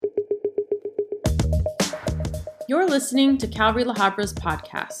You're listening to Calvary La Habra's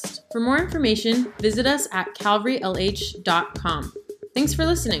podcast. For more information, visit us at calvarylh.com. Thanks for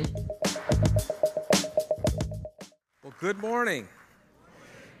listening. Well, good morning.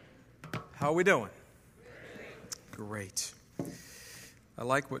 How are we doing? Great. I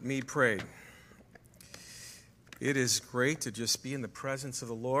like what Meade prayed. It is great to just be in the presence of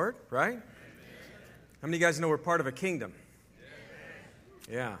the Lord, right? How many of you guys know we're part of a kingdom?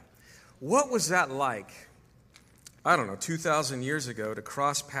 Yeah. What was that like, 2,000 years ago to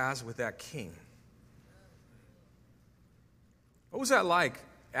cross paths with that king? What was that like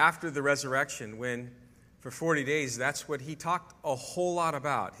after the resurrection when, for 40 days, that's what he talked a whole lot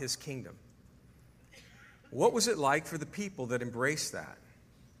about, his kingdom? What was it like for the people that embraced that?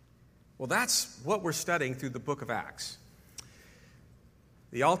 Well, that's what we're studying through the book of Acts.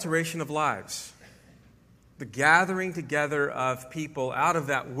 The alteration of lives, the gathering together of people out of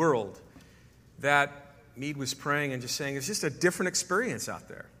that world that Meade was praying and just saying, it's just a different experience out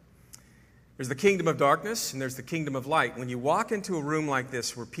there. There's the kingdom of darkness and there's the kingdom of light. When you walk into a room like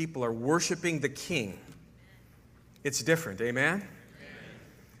this where people are worshiping the king, it's different, amen?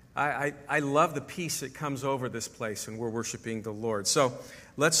 I love the peace that comes over this place when we're worshiping the Lord. So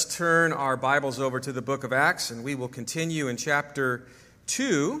let's turn our Bibles over to the book of Acts, and we will continue in chapter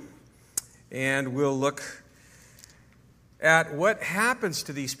 2, and we'll look at what happens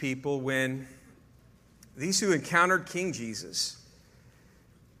to these people when these who encountered King Jesus,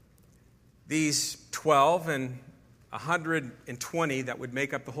 these 12 and 120 that would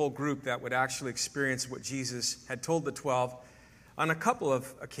make up the whole group that would actually experience what Jesus had told the 12 on a couple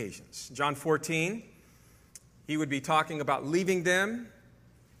of occasions. John 14, he would be talking about leaving them.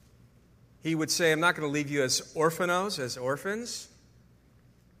 He would say, I'm not going to leave you as orphanos, as orphans,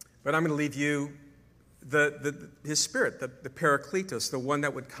 but I'm going to leave you his Spirit, the Parakletos, the one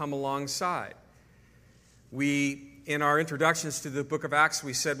that would come alongside. In our introductions to the book of Acts,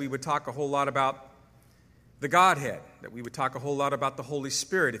 we said we would talk a whole lot about the Godhead, that we would talk a whole lot about the Holy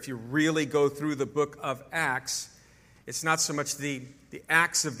Spirit. If you really go through the book of Acts, it's not so much the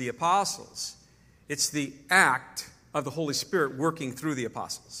acts of the apostles. It's the act of the Holy Spirit working through the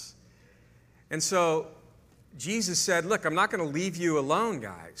apostles. And so Jesus said, look, I'm not going to leave you alone,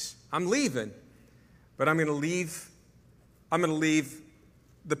 guys. I'm leaving, but I'm going to leave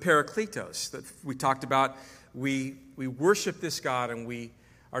the Parakletos that we talked about. We worship this God, and we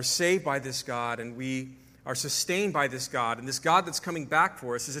are saved by this God, and we are sustained by this God. And this God that's coming back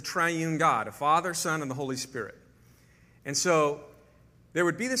for us is a triune God, a Father, Son, and the Holy Spirit. And so there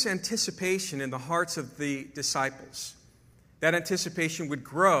would be this anticipation in the hearts of the disciples. That anticipation would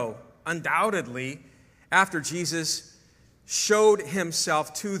grow undoubtedly after Jesus showed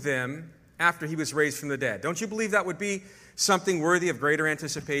himself to them after he was raised from the dead. Don't you believe that would be something worthy of greater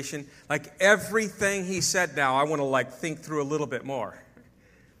anticipation? Like everything he said now, I want to think through a little bit more.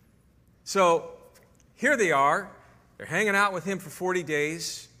 So here they are. They're hanging out with him for 40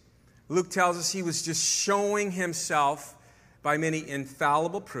 days. Luke tells us he was just showing himself by many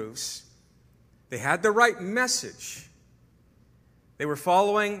infallible proofs. They had the right message. They were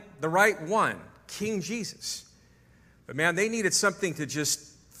following the right one, King Jesus. But man, they needed something to just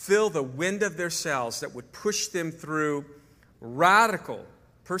fill the wind of their sails that would push them through radical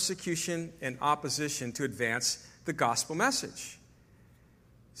persecution and opposition to advance the gospel message.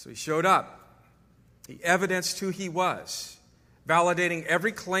 So he showed up. He evidenced who he was, validating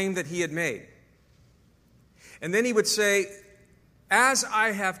every claim that he had made. And then he would say, as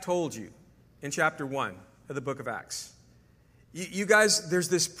I have told you in chapter 1 of the book of Acts, you guys, there's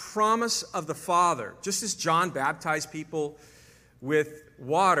this promise of the Father. Just as John baptized people with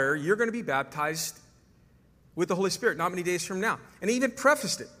water, you're going to be baptized with the Holy Spirit not many days from now. And he even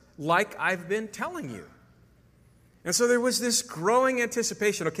prefaced it, like I've been telling you. And so there was this growing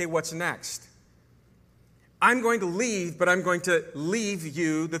anticipation. Okay, what's next? I'm going to leave, but I'm going to leave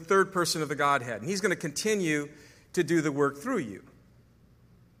you the third person of the Godhead. And he's going to continue to do the work through you.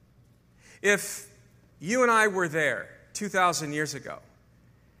 If you and I were there 2,000 years ago,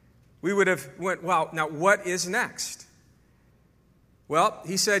 we would have went, wow, now what is next? Well,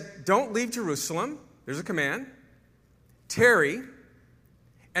 he said, don't leave Jerusalem. There's a command. Tarry.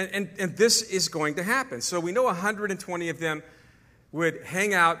 And this is going to happen. So we know 120 of them would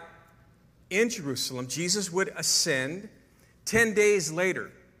hang out in Jerusalem. Jesus would ascend. 10 days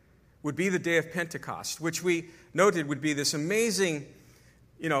later would be the day of Pentecost, which we noted would be this amazing,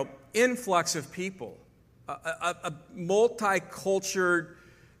 influx of people. A multicultural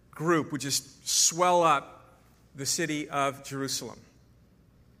group would just swell up the city of Jerusalem.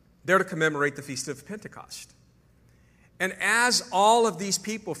 They're to commemorate the Feast of Pentecost. And as all of these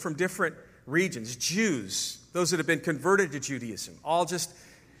people from different regions, Jews, those that have been converted to Judaism, all just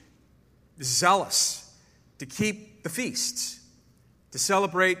zealous to keep the feasts, to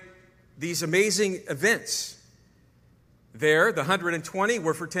celebrate these amazing events. There, the 120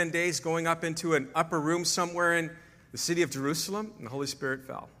 were for 10 days going up into an upper room somewhere in the city of Jerusalem, and the Holy Spirit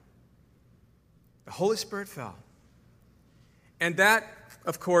fell. The Holy Spirit fell. And that,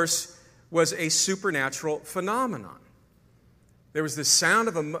 of course, was a supernatural phenomenon. There was the sound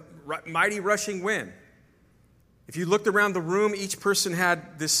of a mighty rushing wind. If you looked around the room, each person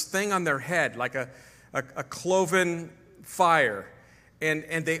had this thing on their head, like a cloven fire.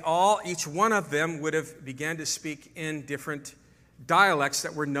 And they all, each one of them, would have began to speak in different dialects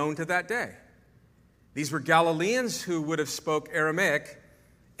that were known to that day. These were Galileans who would have spoke Aramaic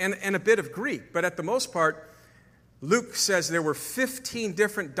and a bit of Greek. But at the most part, Luke says there were 15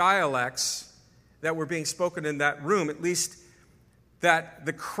 different dialects that were being spoken in that room, at least that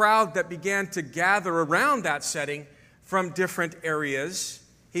the crowd that began to gather around that setting from different areas.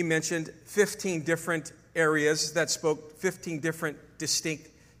 He mentioned 15 different areas that spoke 15 different distinct,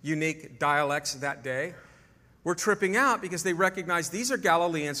 unique dialects that day, were tripping out because they recognized these are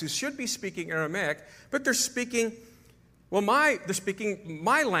Galileans who should be speaking Aramaic, but they're speaking, they're speaking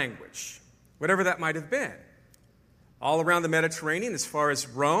my language, whatever that might have been. All around the Mediterranean, as far as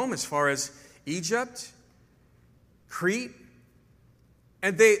Rome, as far as Egypt, Crete.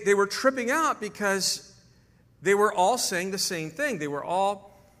 And they were tripping out because they were all saying the same thing. They were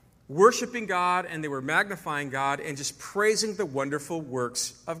all worshiping God, and they were magnifying God and just praising the wonderful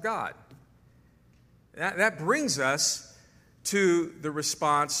works of God. That brings us to the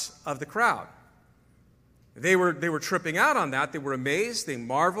response of the crowd. They were tripping out on that. They were amazed. They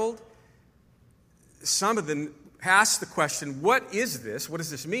marveled. Some of them asked the question, what is this? What does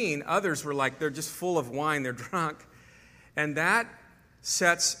this mean? Others were like, they're just full of wine. They're drunk. And that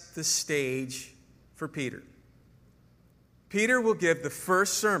sets the stage for Peter. Peter will give the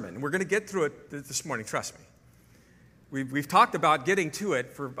first sermon. We're going to get through it this morning, trust me. We've talked about getting to it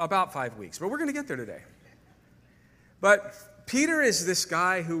for about 5 weeks, but we're going to get there today. But Peter is this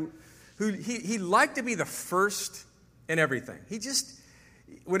guy who he liked to be the first in everything.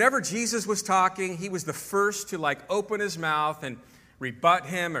 Whenever Jesus was talking, he was the first to open his mouth and rebut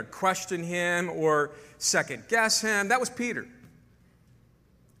him or question him or second guess him. That was Peter.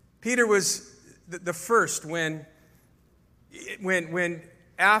 Peter was the first when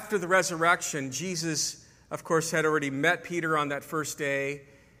after the resurrection, Jesus, of course, had already met Peter on that first day.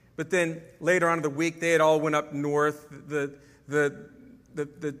 But then later on in the week, they had all went up north. The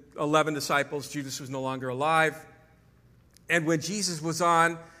 11 disciples, Judas was no longer alive. And when Jesus was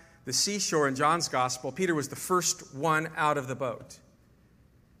on the seashore in John's gospel, Peter was the first one out of the boat.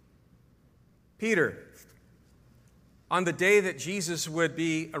 Peter, on the day that Jesus would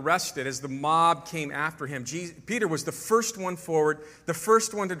be arrested, as the mob came after him, Peter was the first one forward, the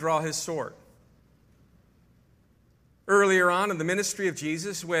first one to draw his sword. Earlier on in the ministry of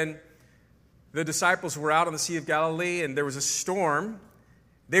Jesus, when the disciples were out on the Sea of Galilee and there was a storm,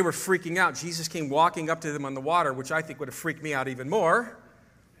 they were freaking out. Jesus came walking up to them on the water, which I think would have freaked me out even more.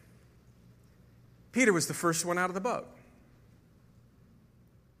 Peter was the first one out of the boat.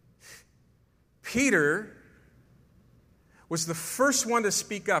 Peter was the first one to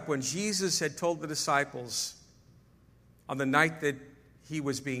speak up when Jesus had told the disciples on the night that he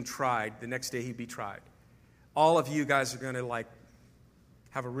was being tried, the next day he'd be tried. All of you guys are going to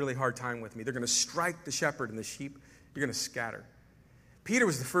have a really hard time with me. They're going to strike the shepherd and the sheep. You're going to scatter. Peter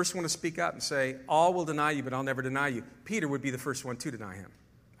was the first one to speak up and say, all will deny you, but I'll never deny you. Peter would be the first one to deny him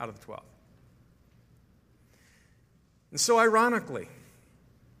out of the 12. And so ironically,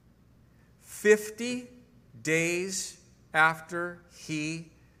 50 days after he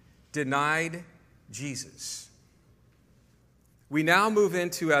denied Jesus, we now move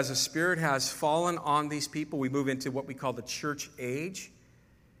into, as the Spirit has fallen on these people, we move into what we call the church age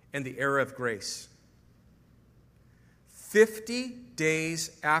and the era of grace. 50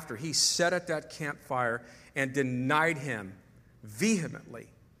 days after he sat at that campfire and denied him vehemently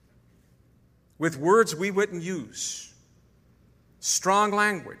with words we wouldn't use, strong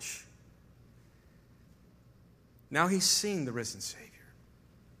language. Now he's seen the risen Savior.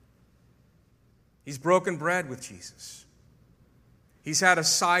 He's broken bread with Jesus. He's had a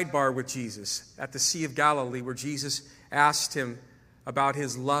sidebar with Jesus at the Sea of Galilee where Jesus asked him about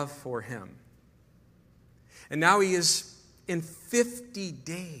his love for him. And now he is in 50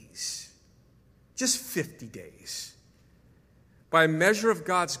 days, just 50 days, by a measure of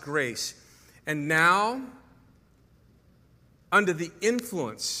God's grace, and now under the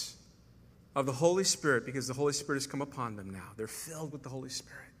influence of the Holy Spirit, because the Holy Spirit has come upon them now. They're filled with the Holy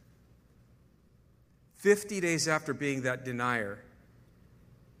Spirit. 50 days after being that denier,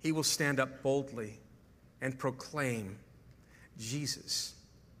 he will stand up boldly and proclaim Jesus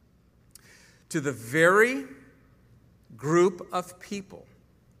to the very group of people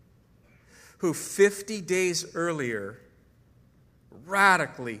who 50 days earlier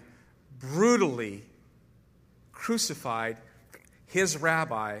radically, brutally crucified his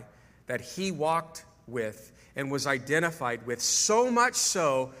rabbi that he walked with and was identified with, so much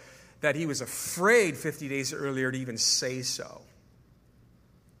so that he was afraid 50 days earlier to even say so.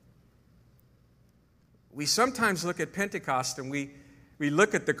 We sometimes look at Pentecost and we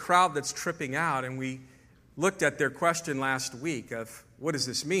look at the crowd that's tripping out, and we looked at their question last week of what does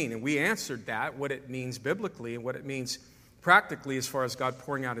this mean? And we answered that, what it means biblically and what it means practically as far as God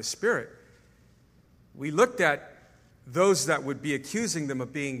pouring out His Spirit. We looked at those that would be accusing them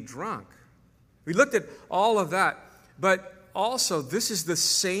of being drunk. We looked at all of that, but also this is the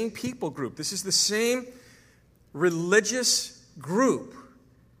same people group. This is the same religious group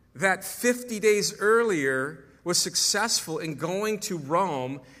that 50 days earlier was successful in going to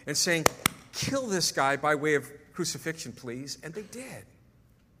Rome and saying, kill this guy by way of crucifixion, please. And they did.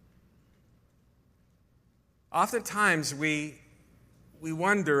 Oftentimes we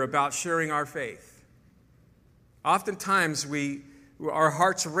wonder about sharing our faith. Oftentimes our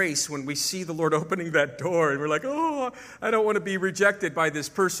hearts race when we see the Lord opening that door, and we're like, oh, I don't want to be rejected by this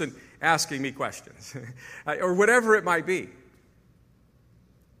person asking me questions, or whatever it might be.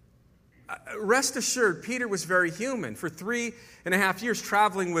 Rest assured, Peter was very human. For 3.5 years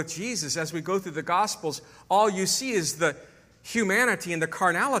traveling with Jesus, as we go through the Gospels, all you see is the humanity and the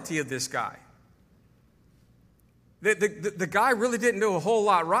carnality of this guy. The guy really didn't do a whole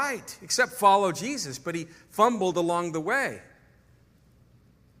lot right, except follow Jesus, but he fumbled along the way.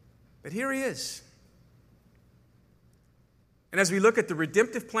 But here he is. And as we look at the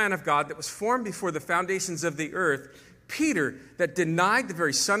redemptive plan of God that was formed before the foundations of the earth, Peter, that denied the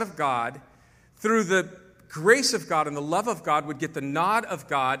very Son of God, through the grace of God and the love of God, would get the nod of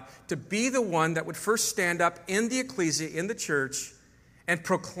God to be the one that would first stand up in the ecclesia, in the church, and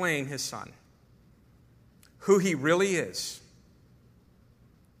proclaim his Son, who he really is.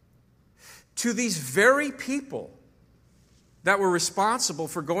 To these very people that were responsible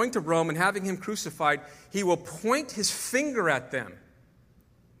for going to Rome and having him crucified, he will point his finger at them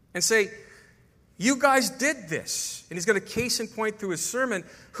and say, you guys did this. And he's going to case in point through his sermon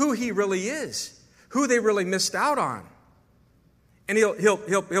who he really is, who they really missed out on. And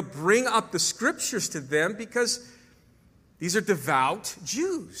he'll bring up the scriptures to them because these are devout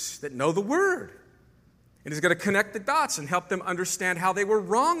Jews that know the Word. And he's going to connect the dots and help them understand how they were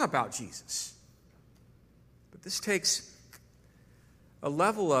wrong about Jesus. But this takes a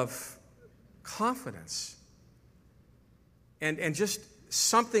level of confidence and just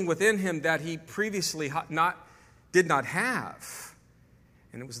something within him that he previously did not have.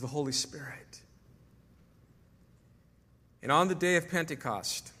 And it was the Holy Spirit. And on the day of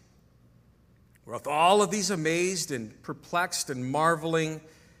Pentecost, with all of these amazed and perplexed and marveling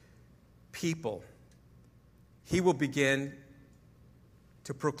people, he will begin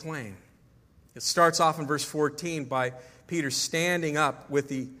to proclaim. It starts off in verse 14 by Peter standing up with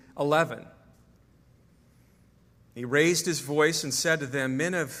the 11. He raised his voice and said to them,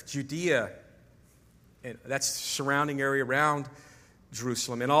 men of Judea, and that's the surrounding area around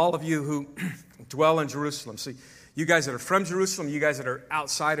Jerusalem, and all of you who dwell in Jerusalem. So you guys that are from Jerusalem, you guys that are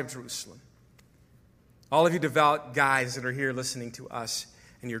outside of Jerusalem, all of you devout guys that are here listening to us,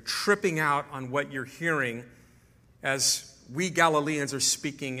 and you're tripping out on what you're hearing as we Galileans are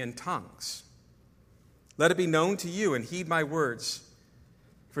speaking in tongues. Let it be known to you, and heed my words,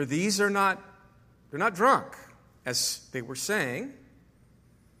 for these they're not drunk, as they were saying,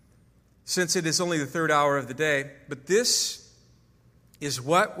 since it is only the third hour of the day, but this is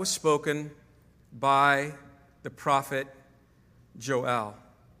what was spoken by the prophet Joel.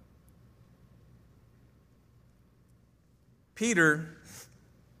 Peter,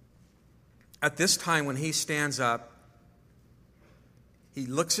 at this time when he stands up, he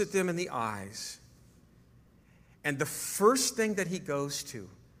looks at them in the eyes, and the first thing that he goes to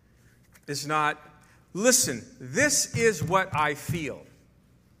is not, listen, this is what I feel.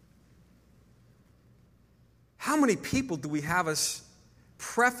 How many people do we have us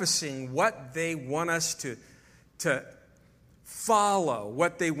prefacing what they want us to follow,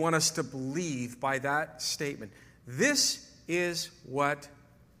 what they want us to believe by that statement? This is what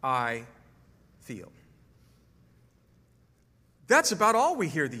I feel. That's about all we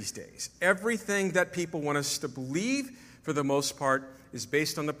hear these days. Everything that people want us to believe, for the most part, is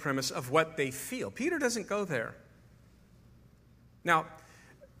based on the premise of what they feel. Peter doesn't go there. Now,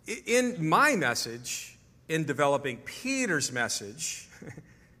 in my message, in developing Peter's message,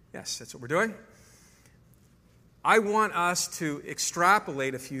 yes, that's what we're doing, I want us to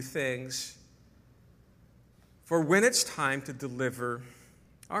extrapolate a few things for when it's time to deliver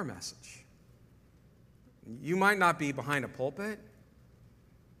our message. You might not be behind a pulpit.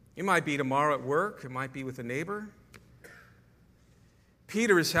 You might be tomorrow at work. It might be with a neighbor.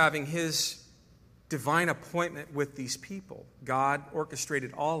 Peter is having his divine appointment with these people. God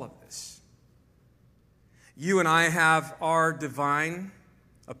orchestrated all of this. You and I have our divine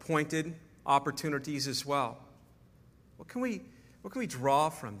appointed opportunities as well. What can we draw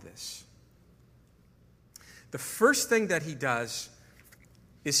from this? The first thing that he does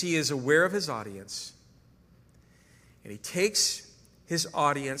is he is aware of his audience, and he takes his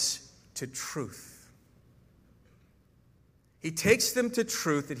audience to truth. He takes them to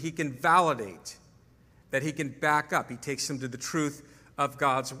truth that he can validate, that he can back up. He takes them to the truth of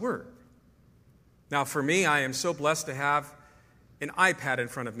God's Word. Now, for me, I am so blessed to have an iPad in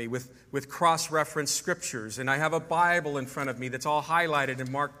front of me with cross-reference scriptures, and I have a Bible in front of me that's all highlighted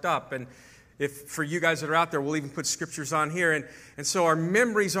and marked up. And if for you guys that are out there, we'll even put scriptures on here. And so our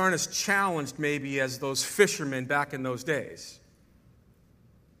memories aren't as challenged maybe as those fishermen back in those days.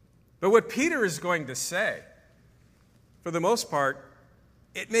 But what Peter is going to say, for the most part,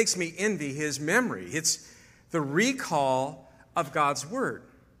 it makes me envy his memory. It's the recall of God's Word.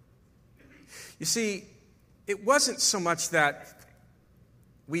 You see, it wasn't so much that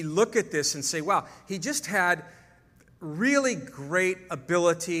we look at this and say, wow, he just had really great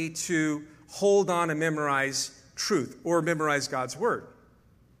ability to hold on and memorize truth or memorize God's Word.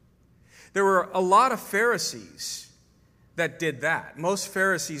 There were a lot of Pharisees that did that. Most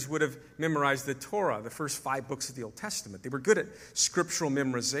Pharisees would have memorized the Torah, the first 5 books of the Old Testament. They were good at scriptural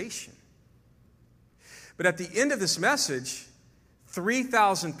memorization. But at the end of this message,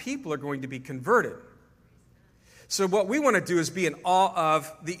 3,000 people are going to be converted. So what we want to do is be in awe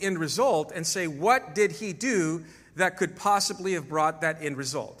of the end result and say, what did he do that could possibly have brought that end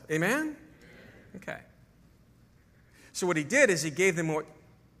result? Amen? Okay. So what he did is he gave them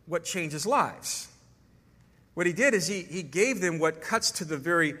what changes lives. What he did is he gave them what cuts to the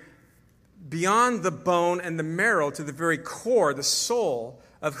very, beyond the bone and the marrow, to the very core, the soul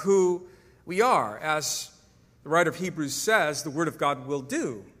of who we are. As the writer of Hebrews says, the Word of God will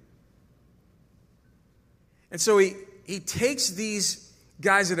do. And so he takes these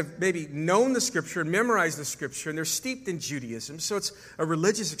guys that have maybe known the Scripture and memorized the Scripture, and they're steeped in Judaism, so it's a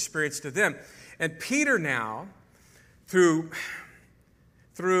religious experience to them. And Peter now, through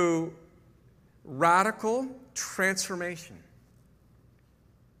radical transformation,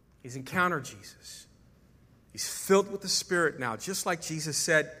 he's encountered Jesus. He's filled with the Spirit now, just like Jesus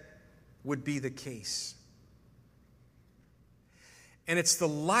said would be the case. And it's the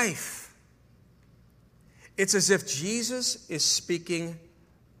life. It's as if Jesus is speaking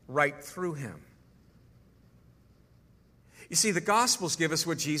right through him. You see, the Gospels give us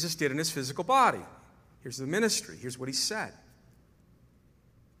what Jesus did in his physical body. Here's the ministry. Here's what he said.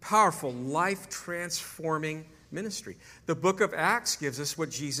 Powerful, life-transforming ministry. The book of Acts gives us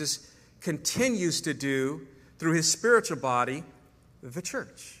what Jesus continues to do through his spiritual body, the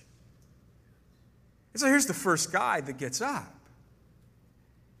church. And so here's the first guy that gets up.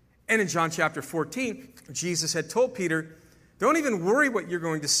 And in John chapter 14, Jesus had told Peter, don't even worry what you're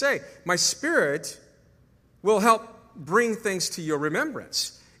going to say. My Spirit will help bring things to your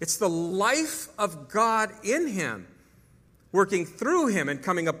remembrance. It's the life of God in him, working through him and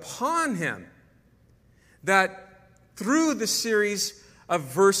coming upon him, that through the series of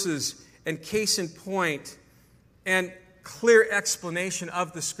verses and case in point and clear explanation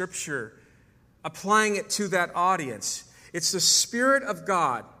of the Scripture, applying it to that audience, it's the Spirit of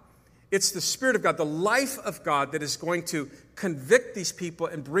God. It's the Spirit of God, the life of God, that is going to convict these people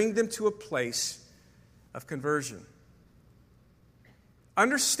and bring them to a place of conversion.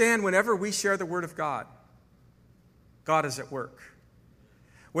 Understand, whenever we share the Word of God, God is at work.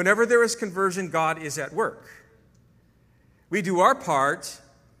 Whenever there is conversion, God is at work. We do our part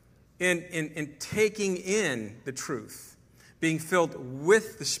in taking in the truth, being filled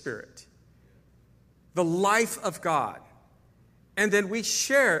with the Spirit, the life of God. And then we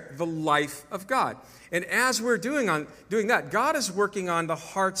share the life of God. And as we're doing that, God is working on the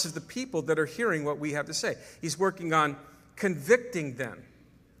hearts of the people that are hearing what we have to say. He's working on convicting them.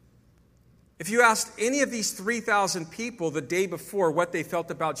 If you asked any of these 3,000 people the day before what they felt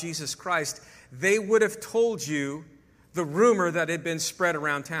about Jesus Christ, they would have told you the rumor that had been spread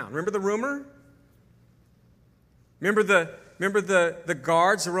around town. Remember the rumor? Remember Remember the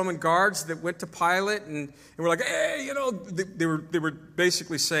guards, the Roman guards that went to Pilate and were like, hey, they were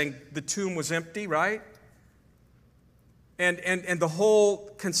basically saying the tomb was empty, right? And the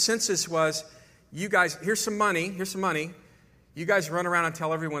whole consensus was, you guys, here's some money. You guys run around and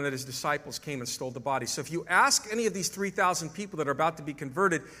tell everyone that his disciples came and stole the body. So if you ask any of these 3,000 people that are about to be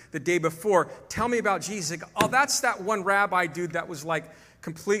converted the day before, tell me about Jesus. They go, oh, that's that one rabbi dude that was like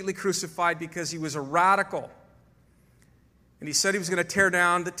completely crucified because he was a radical. And he said he was going to tear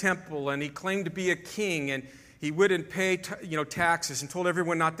down the temple, and he claimed to be a king, and he wouldn't pay taxes and told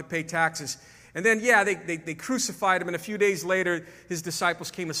everyone not to pay taxes. And then, they crucified him, and a few days later, his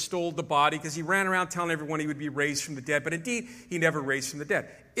disciples came and stole the body because he ran around telling everyone he would be raised from the dead. But indeed, he never raised from the dead,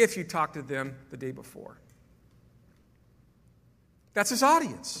 if you talked to them the day before. That's his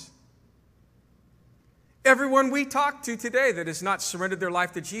audience. Everyone we talk to today that has not surrendered their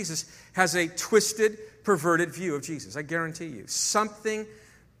life to Jesus has a twisted, perverted view of Jesus. I guarantee you. Something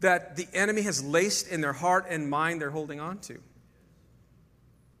that the enemy has laced in their heart and mind they're holding on to.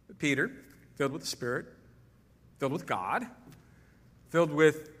 Peter, filled with the Spirit, filled with God, filled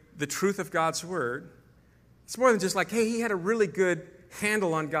with the truth of God's Word. It's more than just like, hey, he had a really good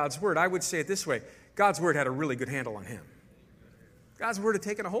handle on God's Word. I would say it this way. God's Word had a really good handle on him. God's Word had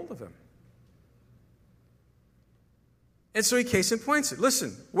taken a hold of him. And so he case in points it.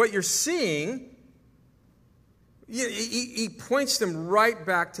 Listen, what you're seeing, he points them right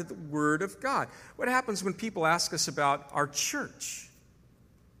back to the Word of God. What happens when people ask us about our church?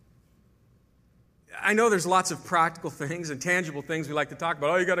 I know there's lots of practical things and tangible things we like to talk about.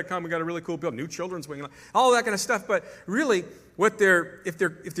 Oh, you got to come. We got a really cool building, new children's wing, all that kind of stuff. But really, if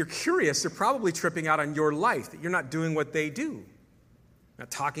they're curious, they're probably tripping out on your life, that you're not doing what they do,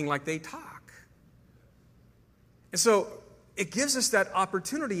 not talking like they talk. And so it gives us that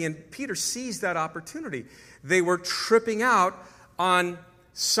opportunity, and Peter sees that opportunity. They were tripping out on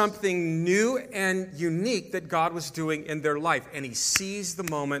something new and unique that God was doing in their life, and he seized the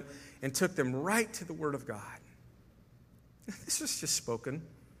moment and took them right to the Word of God. This was just spoken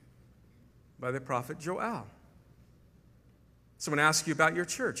by the prophet Joel. Someone asks you about your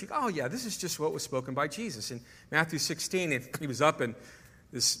church. You go, oh, yeah, this is just what was spoken by Jesus. In Matthew 16, he was up in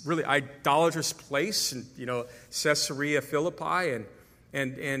this really idolatrous place in, Caesarea Philippi,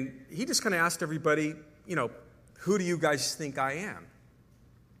 and he just kind of asked everybody, who do you guys think I am?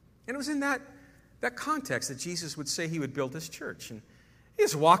 And it was in that context that Jesus would say he would build his church. And he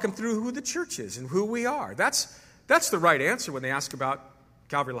just walk them through who the church is and who we are. That's the right answer when they ask about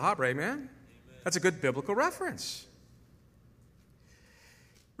Calvary La Habra, amen? That's a good biblical reference.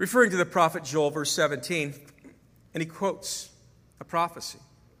 Referring to the prophet Joel, verse 17, and he quotes a prophecy.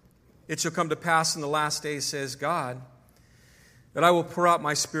 It shall come to pass in the last days, says God, that I will pour out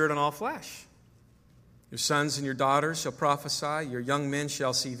my Spirit on all flesh. Your sons and your daughters shall prophesy. Your young men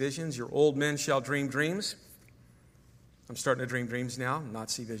shall see visions. Your old men shall dream dreams. I'm starting to dream dreams now, not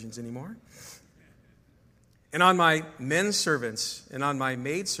see visions anymore. And on my men servants and on my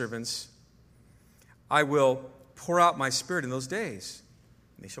maid servants, I will pour out my Spirit in those days,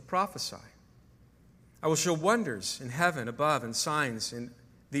 and they shall prophesy. I will show wonders in heaven above and signs in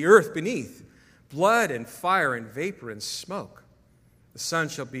the earth beneath, blood and fire and vapor and smoke. The sun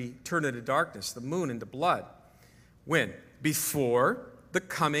shall be turned into darkness, the moon into blood. When? Before the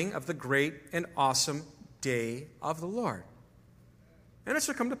coming of the great and awesome day of the Lord. And it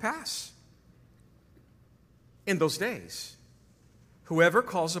shall come to pass in those days, whoever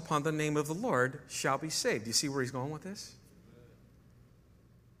calls upon the name of the Lord shall be saved. Do you see where he's going with this?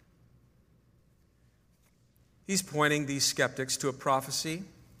 He's pointing these skeptics to a prophecy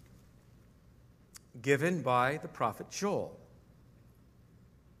given by the prophet Joel.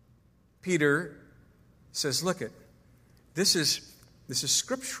 Peter says, look it, this is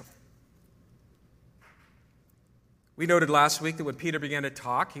scriptural. We noted last week that when Peter began to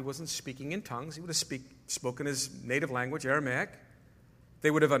talk, he wasn't speaking in tongues. He would have spoken his native language, Aramaic.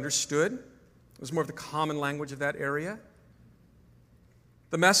 They would have understood. It was more of the common language of that area.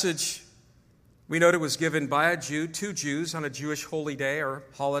 The message, we noted, was given by a Jew to Jews on a Jewish holy day or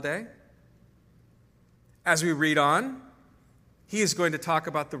holiday. As we read on, he is going to talk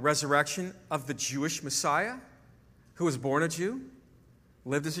about the resurrection of the Jewish Messiah, who was born a Jew,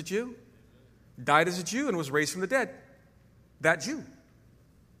 lived as a Jew, died as a Jew, and was raised from the dead. That Jew.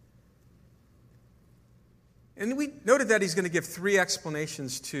 And we noted that he's going to give 3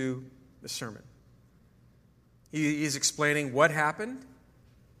 explanations to the sermon. He's explaining what happened.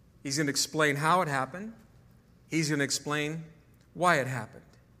 He's going to explain how it happened. He's going to explain why it happened.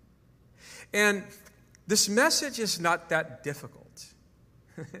 And this message is not that difficult.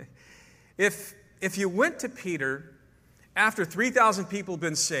 If you went to Peter after 3,000 people have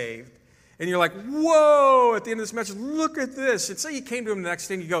been saved, and you're like, whoa, at the end of this message, look at this. And say you came to him the next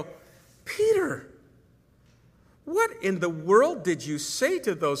day and you go, Peter, what in the world did you say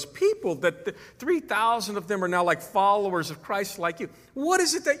to those people that 3,000 of them are now like followers of Christ like you? What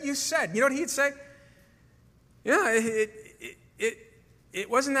is it that you said? You know what he'd say? Yeah, it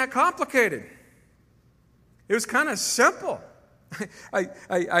wasn't that complicated. It was kind of simple. I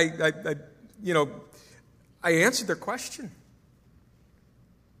answered their question.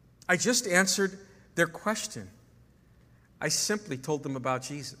 I just answered their question. I simply told them about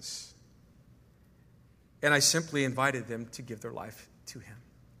Jesus. And I simply invited them to give their life to him.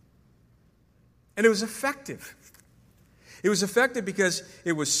 And it was effective. It was effective because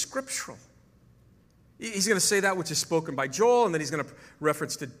it was scriptural. He's going to say that which is spoken by Joel, and then he's going to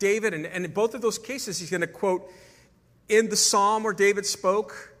reference to David. And in both of those cases, he's going to quote in the psalm where David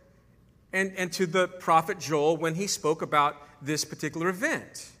spoke and to the prophet Joel when he spoke about this particular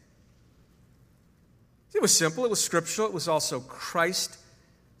event. It was simple. It was scriptural. It was also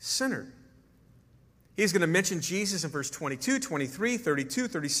Christ-centered. He's going to mention Jesus in verse 22, 23, 32,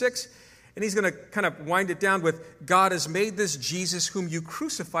 36, and he's going to kind of wind it down with, God has made this Jesus whom you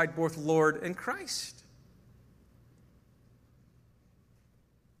crucified, both Lord and Christ.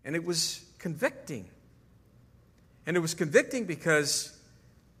 And it was convicting. And it was convicting because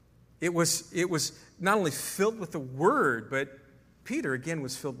it was not only filled with the Word, but Peter, again,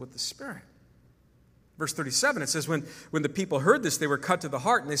 was filled with the Spirit. Verse 37, it says, when the people heard this, they were cut to the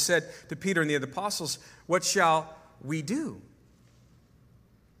heart, and they said to Peter and the other apostles, what shall we do?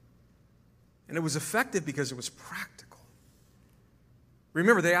 And it was effective because it was practical.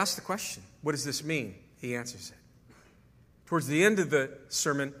 Remember, they asked the question, what does this mean? He answers it. Towards the end of the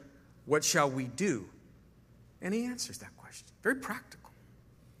sermon, what shall we do? And he answers that question. Very practical.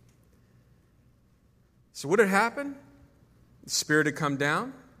 So what had happened? The Spirit had come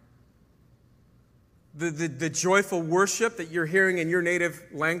down. The joyful worship that you're hearing in your native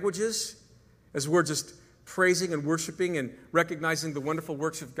languages, as we're just praising and worshiping and recognizing the wonderful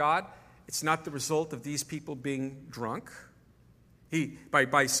works of God, it's not the result of these people being drunk.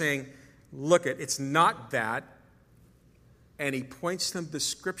 By saying, look, it's not that, and he points them to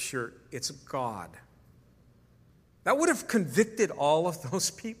Scripture, it's God. That would have convicted all of those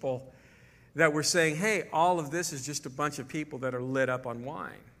people that were saying, hey, all of this is just a bunch of people that are lit up on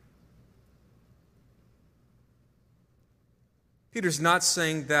wine. Peter's not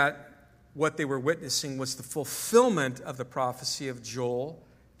saying that what they were witnessing was the fulfillment of the prophecy of Joel,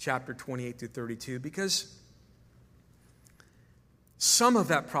 chapter 28 through 32, because some of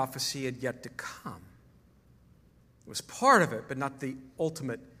that prophecy had yet to come. It was part of it, but not the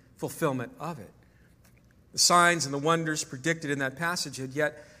ultimate fulfillment of it. The signs and the wonders predicted in that passage had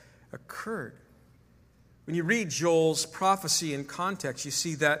yet occurred. When you read Joel's prophecy in context, you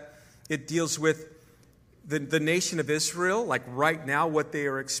see that it deals with the nation of Israel, like right now, what they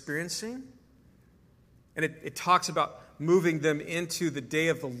are experiencing. And it talks about moving them into the day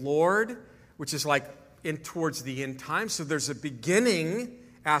of the Lord, which is like in towards the end times. So there's a beginning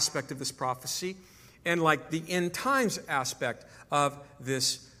aspect of this prophecy and like the end times aspect of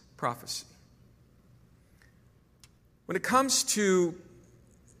this prophecy. When it comes to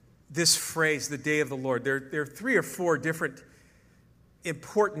this phrase, the day of the Lord, there are 3 or 4 different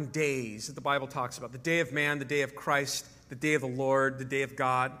important days that the Bible talks about. The day of man, the day of Christ, the day of the Lord, the day of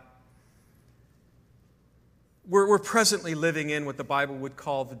God. We're presently living in what the Bible would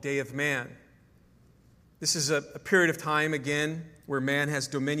call the day of man. This is a period of time, again, where man has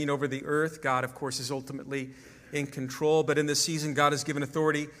dominion over the earth. God, of course, is ultimately in control. But in this season, God has given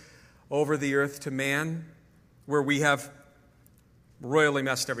authority over the earth to man, where we have royally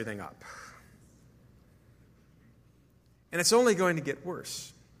messed everything up. And it's only going to get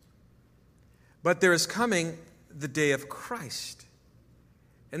worse. But there is coming the day of Christ.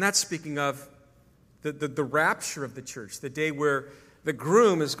 And that's speaking of the rapture of the church, the day where the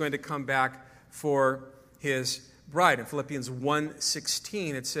groom is going to come back for his bride. In Philippians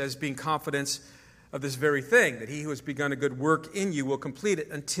 1:16, it says, being confident of this very thing, that he who has begun a good work in you will complete it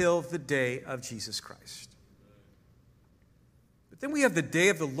until the day of Jesus Christ. But then we have the day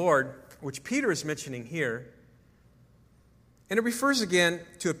of the Lord, which Peter is mentioning here. And it refers again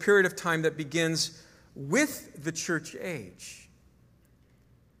to a period of time that begins with the church age.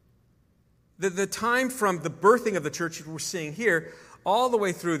 The time from the birthing of the church that we're seeing here, all the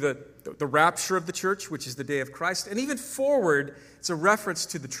way through the rapture of the church, which is the day of Christ, and even forward, it's a reference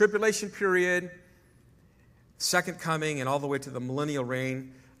to the tribulation period, second coming, and all the way to the millennial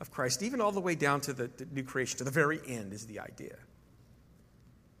reign of Christ, even all the way down to the new creation, to the very end is the idea.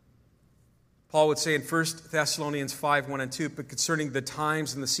 Paul would say in 1 Thessalonians 5, 1 and 2, but concerning the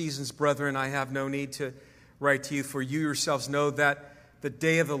times and the seasons, brethren, I have no need to write to you, for you yourselves know that the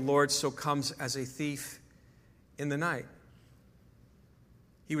day of the Lord so comes as a thief in the night.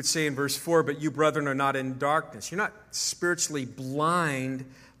 He would say in verse 4, but you, brethren, are not in darkness. You're not spiritually blind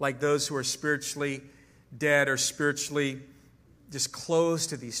like those who are spiritually dead or spiritually just closed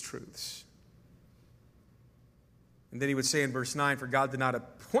to these truths. And then he would say in verse 9, for God did not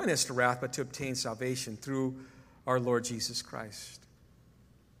appoint us to wrath, but to obtain salvation through our Lord Jesus Christ.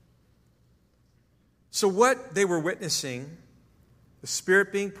 So what they were witnessing, the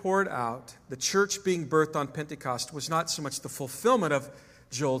Spirit being poured out, the church being birthed on Pentecost, was not so much the fulfillment of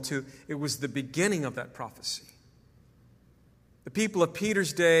Joel 2, it was the beginning of that prophecy. The people of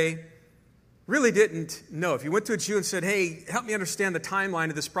Peter's day really didn't know. If you went to a Jew and said, hey, help me understand the timeline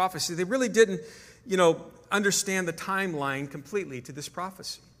of this prophecy, they really didn't, understand the timeline completely to this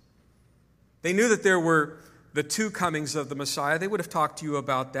prophecy. They knew that there were the two comings of the Messiah. They would have talked to you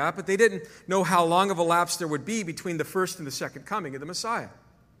about that, but they didn't know how long of a lapse there would be between the first and the second coming of the Messiah.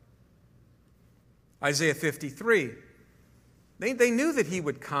 Isaiah 53. They knew that he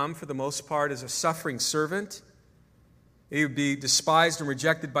would come, for the most part, as a suffering servant. He would be despised and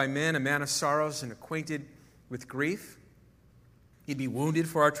rejected by men, a man of sorrows and acquainted with grief. He'd be wounded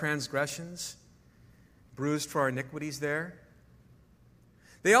for our transgressions, bruised for our iniquities there.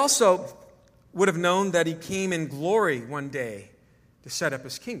 They also would have known that he came in glory one day to set up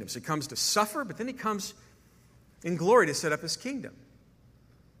his kingdom. So he comes to suffer, but then he comes in glory to set up his kingdom.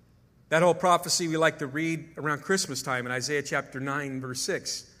 That whole prophecy we like to read around Christmas time in Isaiah chapter 9, verse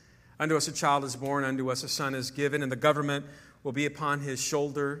 6. Unto us a child is born, unto us a son is given, and the government will be upon his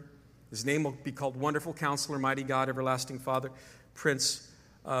shoulder. His name will be called Wonderful Counselor, Mighty God, Everlasting Father, Prince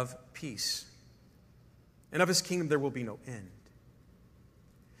of Peace. And of his kingdom there will be no end.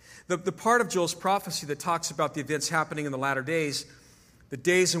 The part of Joel's prophecy that talks about the events happening in the latter days, the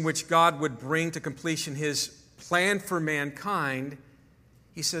days in which God would bring to completion his plan for mankind,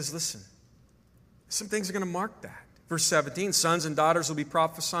 he says, listen, some things are going to mark that. Verse 17, sons and daughters will be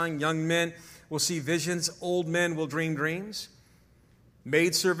prophesying, young men will see visions, old men will dream dreams,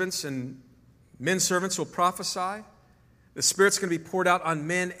 maidservants and men servants will prophesy. The Spirit's going to be poured out on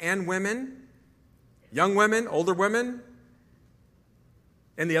men and women, young women, older women,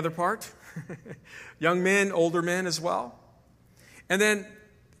 and the other part, young men, older men as well. And then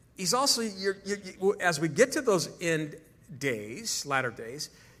he's also, as we get to those end days, latter days,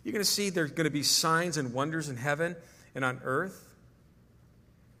 you're going to see there's going to be signs and wonders in heaven and on earth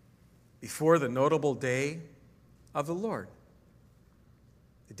before the notable day of the Lord,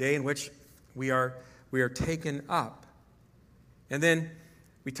 the day in which we are taken up. And then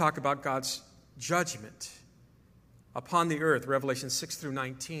we talk about God's judgment upon the earth, Revelation 6 through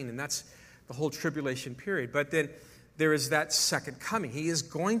 19, and that's the whole tribulation period. But then there is that second coming. He is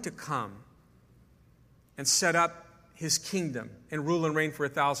going to come and set up his kingdom and rule and reign for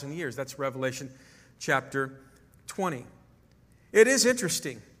 1,000 years. That's Revelation chapter 20. It is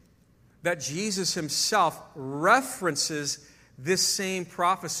interesting that Jesus himself references this same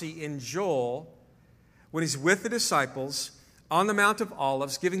prophecy in Joel when he's with the disciples on the Mount of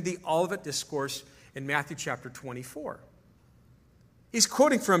Olives, giving the Olivet Discourse in Matthew chapter 24. He's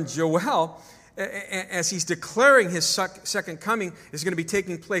quoting from Joel as he's declaring his second coming is going to be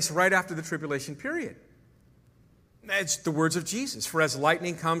taking place right after the tribulation period. It's the words of Jesus. For as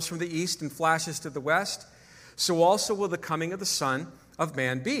lightning comes from the east and flashes to the west, so also will the coming of the Son of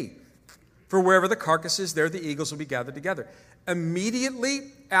Man be. For wherever the carcass is, there the eagles will be gathered together.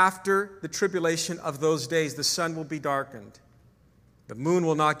 Immediately after the tribulation of those days, the sun will be darkened. The moon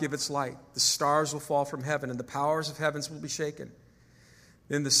will not give its light. The stars will fall from heaven, and the powers of heavens will be shaken.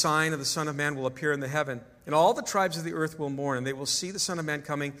 Then the sign of the Son of Man will appear in the heaven, and all the tribes of the earth will mourn, and they will see the Son of Man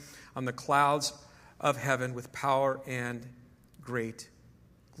coming on the clouds of heaven with power and great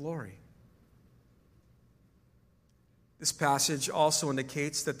glory. This passage also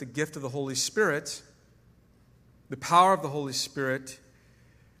indicates that the gift of the Holy Spirit, the power of the Holy Spirit,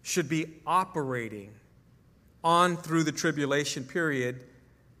 should be operating on through the tribulation period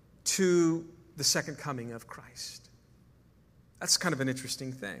to the second coming of Christ. That's kind of an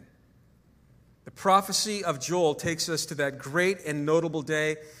interesting thing. The prophecy of Joel takes us to that great and notable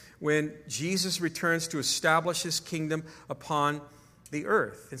day when Jesus returns to establish his kingdom upon the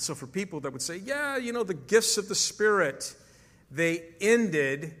earth. And so for people that would say, the gifts of the Spirit, they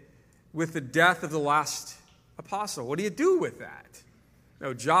ended with the death of the last apostle. What do you do with that?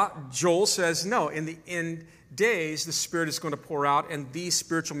 No, Joel says, no, in the end days, the Spirit is going to pour out, and these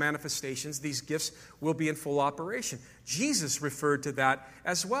spiritual manifestations, these gifts, will be in full operation. Jesus referred to that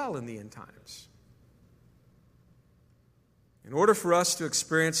as well in the end times. In order for us to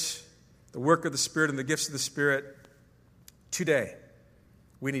experience the work of the Spirit and the gifts of the Spirit today,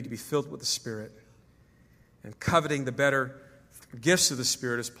 we need to be filled with the Spirit and coveting the better gifts of the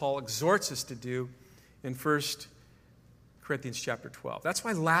Spirit, as Paul exhorts us to do in 1 Corinthians chapter 12. That's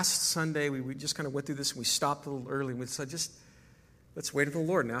why last Sunday we just kind of went through this and we stopped a little early and we said, just let's wait on the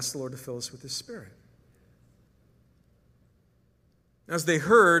Lord and ask the Lord to fill us with His Spirit. As they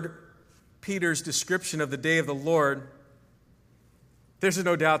heard Peter's description of the day of the Lord, there's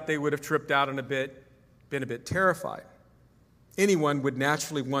no doubt they would have tripped out and been a bit terrified. Anyone would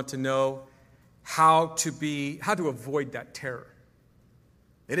naturally want to know how to avoid that terror.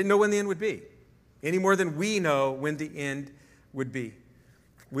 They didn't know when the end would be, any more than we know when the end would be.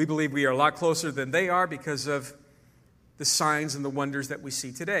 We believe we are a lot closer than they are because of the signs and the wonders that we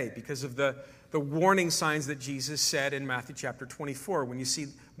see today, because of the warning signs that Jesus said in Matthew chapter 24, when you see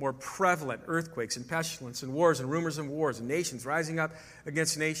more prevalent earthquakes and pestilence and wars and rumors of wars and nations rising up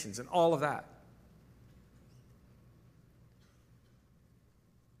against nations and all of that.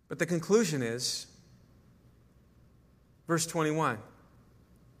 But the conclusion is, verse 21,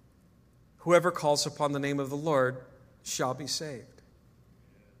 whoever calls upon the name of the Lord shall be saved.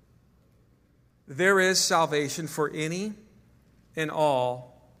 There is salvation for any and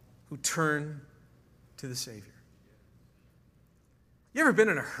all who turn to the Savior. You ever been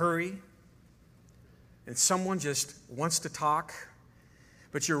in a hurry and someone just wants to talk,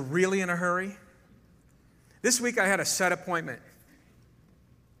 but you're really in a hurry? This week I had a set appointment.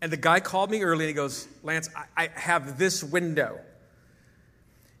 And the guy called me early and he goes, Lance, I have this window.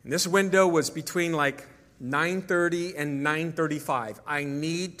 And this window was between like 9:30 and 9:35. I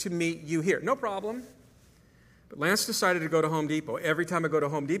need to meet you here. No problem. But Lance decided to go to Home Depot. Every time I go to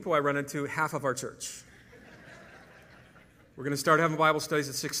Home Depot, I run into half of our church. We're going to start having Bible studies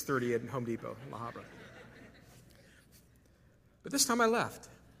at 6:30 at Home Depot, La Habra. But this time I left.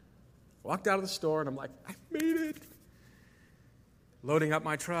 Walked out of the store and I'm like, I made it. Loading up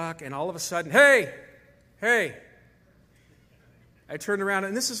my truck, and all of a sudden, hey. I turned around,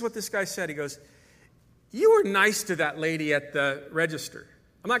 and this is what this guy said. He goes, you were nice to that lady at the register.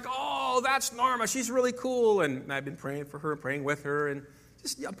 I'm like, oh, that's Norma. She's really cool. And I've been praying for her, praying with her, and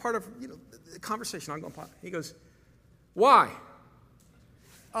just a part of the conversation. He goes, why?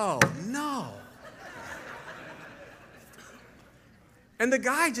 Oh, no. And the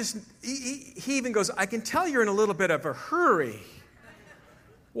guy just, he even goes, I can tell you're in a little bit of a hurry.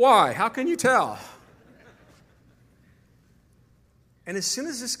 Why? How can you tell? And as soon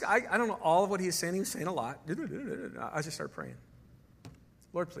as this guy, I don't know all of what he was saying a lot. I just started praying.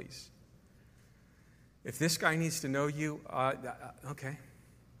 Lord, please. If this guy needs to know you, okay.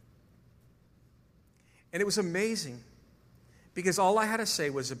 And it was amazing because all I had to say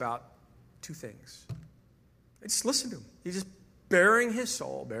was about two things. I just listened to him. He's just bearing his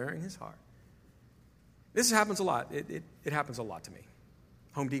soul, bearing his heart. This happens a lot. It happens a lot to me.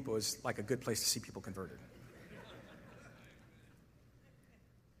 Home Depot is like a good place to see people converted.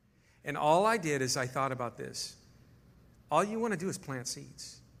 And all I did is I thought about this. All you want to do is plant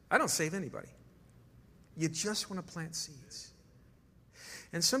seeds. I don't save anybody. You just want to plant seeds.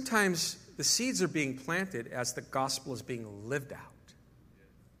 And sometimes the seeds are being planted as the gospel is being lived out.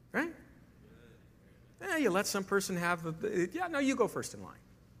 Right? Yeah, you let some person have you go first in line.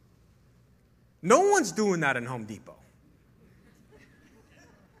 No one's doing that in Home Depot.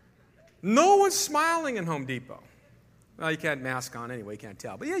 No one's smiling in Home Depot. Well, you can't mask on anyway, you can't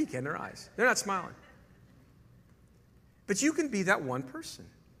tell. But yeah, you can in their eyes. They're not smiling. But you can be that one person.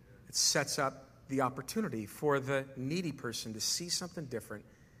 It sets up the opportunity for the needy person to see something different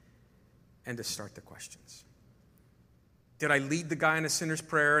and to start the questions. Did I lead the guy in a sinner's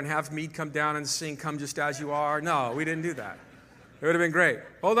prayer and have Meade come down and sing Come Just As You Are? No, we didn't do that. It would have been great.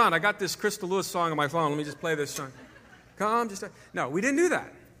 Hold on, I got this Crystal Lewis song on my phone. Let me just play this song. Come just... No, we didn't do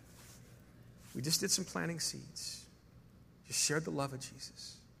that. We just did some planting seeds. Just shared the love of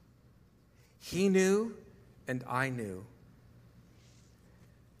Jesus. He knew and I knew.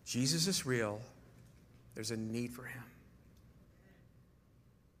 Jesus is real. There's a need for him.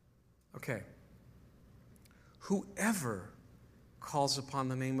 Okay. Whoever calls upon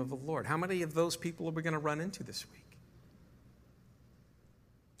the name of the Lord. How many of those people are we going to run into this week?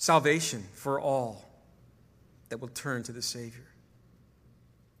 Salvation for all that will turn to the Savior.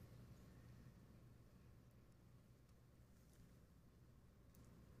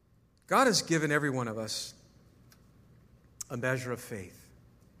 God has given every one of us a measure of faith.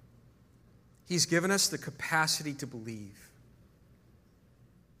 He's given us the capacity to believe.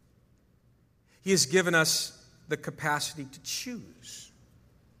 He has given us the capacity to choose.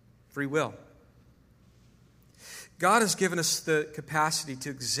 Free will. God has given us the capacity to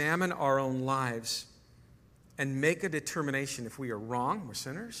examine our own lives and make a determination if we are wrong, we're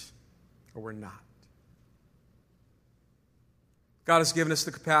sinners, or we're not. God has given us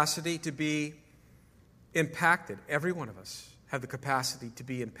the capacity to be impacted. Every one of us have the capacity to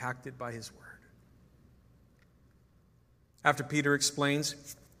be impacted by His Word. After Peter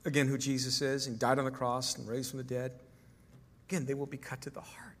explains again who Jesus is, and died on the cross and raised from the dead, again, they will be cut to the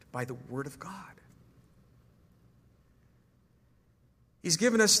heart by the Word of God. He's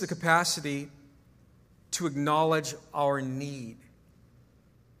given us the capacity to acknowledge our need.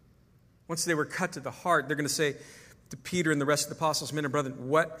 Once they were cut to the heart, they're going to say to Peter and the rest of the apostles, men and brethren,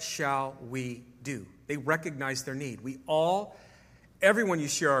 what shall we do? They recognize their need. Everyone you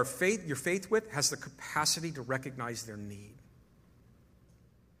share your faith with has the capacity to recognize their need.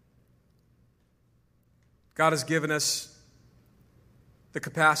 God has given us the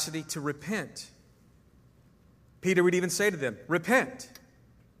capacity to repent. Peter would even say to them, repent.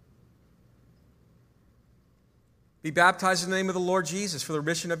 Be baptized in the name of the Lord Jesus for the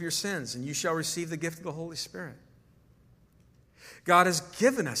remission of your sins, and you shall receive the gift of the Holy Spirit. God has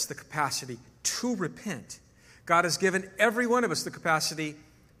given us the capacity to repent. God has given every one of us the capacity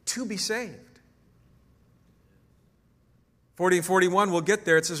to be saved. 40 and 41, we'll get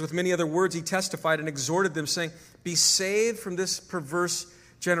there. It says, with many other words he testified and exhorted them, saying, be saved from this perverse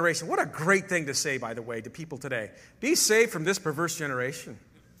generation. What a great thing to say, by the way, to people today. Be saved from this perverse generation.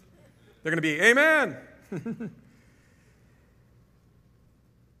 They're going to be, amen.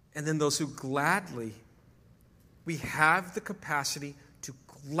 And then those who we have the capacity to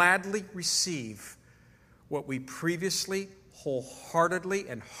gladly receive what we previously wholeheartedly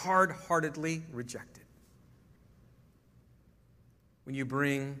and hard-heartedly rejected. When you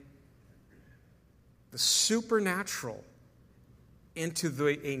bring the supernatural into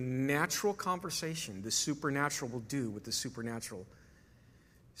a natural conversation, the supernatural will do what the supernatural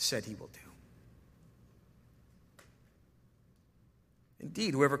said he will do.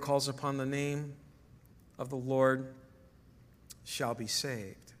 Indeed, whoever calls upon the name of the Lord shall be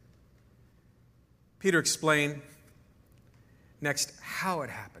saved. Peter explained next how it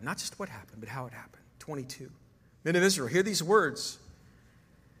happened. Not just what happened, but how it happened. 22. Men of Israel, hear these words.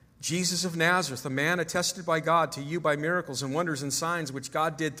 Jesus of Nazareth, a man attested by God to you by miracles and wonders and signs which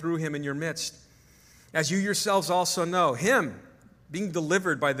God did through him in your midst. As you yourselves also know, him, being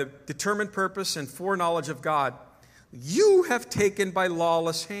delivered by the determined purpose and foreknowledge of God, you have taken by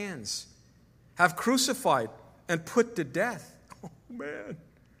lawless hands, have crucified and put to death. Oh, man.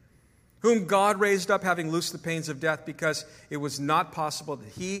 Whom God raised up, having loosed the pains of death, because it was not possible that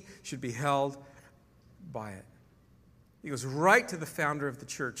he should be held by it. He goes right to the founder of the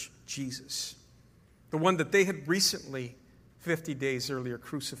church, Jesus, the one that they had recently, 50 days earlier,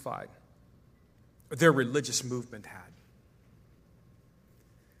 crucified. Their religious movement had.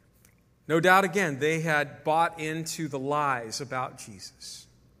 No doubt, again, they had bought into the lies about Jesus.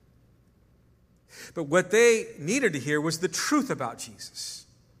 But what they needed to hear was the truth about Jesus.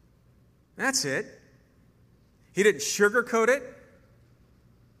 That's it. He didn't sugarcoat it.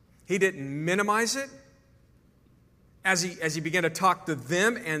 He didn't minimize it. As he began to talk to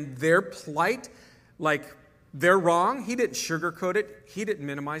them and their plight, like they're wrong, he didn't sugarcoat it. He didn't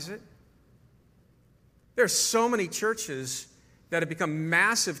minimize it. There are so many churches that have become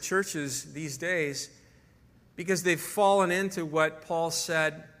massive churches these days because they've fallen into what Paul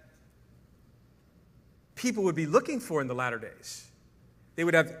said people would be looking for in the latter days. They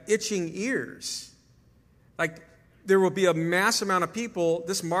would have itching ears. Like there will be a mass amount of people.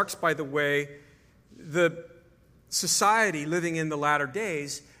 This marks, by the way, the society living in the latter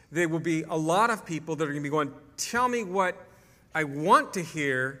days. There will be a lot of people that are going to be going, tell me what I want to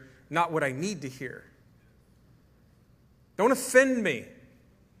hear, not what I need to hear. Don't offend me.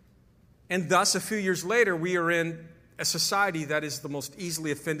 And thus, a few years later, we are in a society that is the most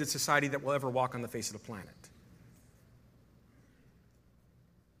easily offended society that will ever walk on the face of the planet.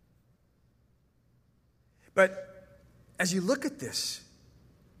 But as you look at this,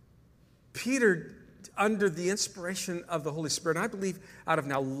 Peter, under the inspiration of the Holy Spirit, and I believe out of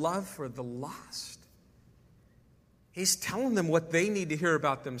now love for the lost, he's telling them what they need to hear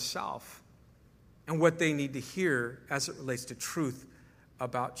about themselves and what they need to hear as it relates to truth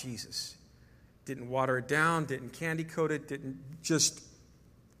about Jesus. Didn't water it down, didn't candy coat it, didn't just,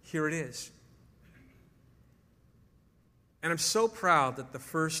 here it is. And I'm so proud that the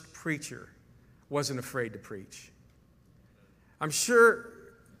first preacher wasn't afraid to preach. I'm sure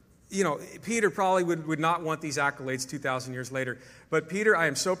Peter probably would not want these accolades 2,000 years later. But Peter, I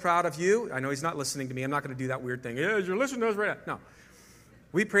am so proud of you. I know he's not listening to me. I'm not going to do that weird thing. Yeah, you're listening to us right now. No.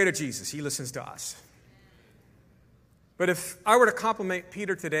 We pray to Jesus. He listens to us. But if I were to compliment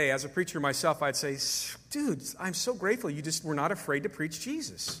Peter today as a preacher myself, I'd say, dude, I'm so grateful you just were not afraid to preach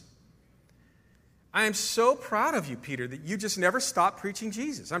Jesus. I am so proud of you, Peter, that you just never stopped preaching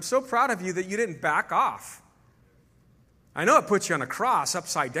Jesus. I'm so proud of you that you didn't back off. I know it put you on a cross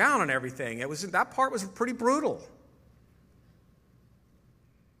upside down and everything. That part was pretty brutal.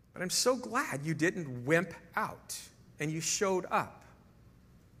 But I'm so glad you didn't wimp out and you showed up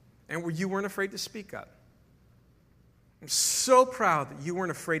and you weren't afraid to speak up. I'm so proud that you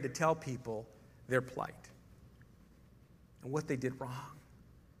weren't afraid to tell people their plight and what they did wrong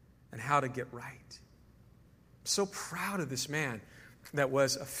and how to get right. I'm so proud of this man that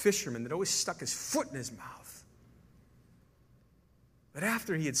was a fisherman that always stuck his foot in his mouth. But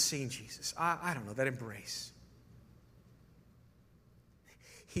after he had seen Jesus, I don't know, that embrace,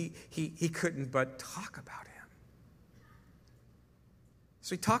 he couldn't but talk about him.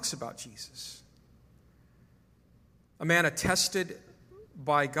 So he talks about Jesus. A man attested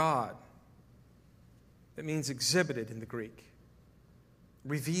by God. That means exhibited in the Greek.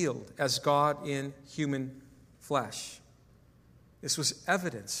 Revealed as God in human flesh. This was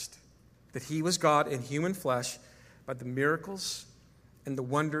evidenced that he was God in human flesh by the miracles and the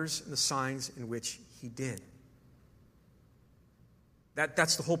wonders and the signs in which he did.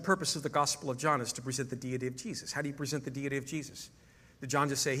 That's the whole purpose of the Gospel of John, is to present the deity of Jesus. How do you present the deity of Jesus? Did John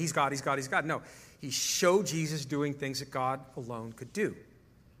just say, he's God, he's God, he's God? No. He showed Jesus doing things that God alone could do.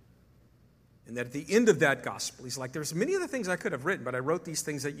 And that at the end of that gospel, he's like, there's many other things I could have written, but I wrote these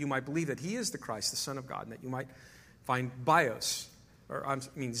things that you might believe that he is the Christ, the Son of God, and that you might find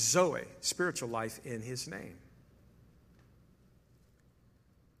Zoe, spiritual life in his name.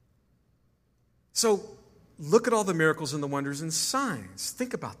 So look at all the miracles and the wonders and signs.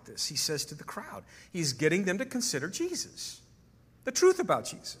 Think about this. He says to the crowd, he's getting them to consider Jesus. The truth about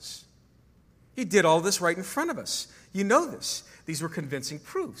Jesus. He did all this right in front of us. You know this. These were convincing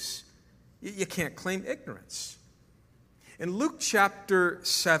proofs. You can't claim ignorance. In Luke chapter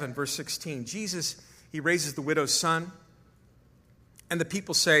 7, verse 16, Jesus, he raises the widow's son, and the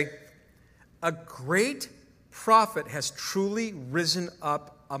people say, a great prophet has truly risen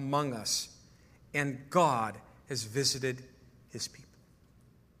up among us, and God has visited his people.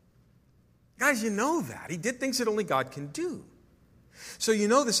 Guys, you know that. He did things that only God can do. So you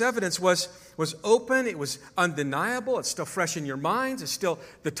know this evidence was open, it was undeniable, it's still fresh in your minds, it's still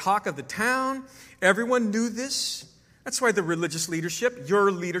the talk of the town. Everyone knew this. That's why the religious leadership,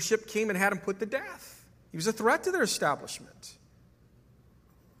 your leadership, came and had him put to death. He was a threat to their establishment.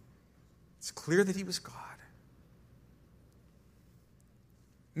 It's clear that he was God.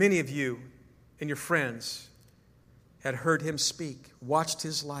 Many of you and your friends had heard him speak, watched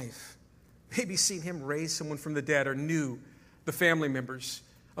his life, maybe seen him raise someone from the dead, or knew the family members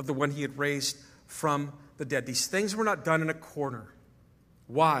of the one he had raised from the dead. These things were not done in a corner,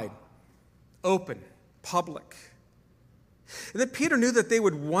 wide, open, public. And then Peter knew that they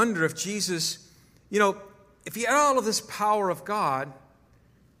would wonder if Jesus, if he had all of this power of God,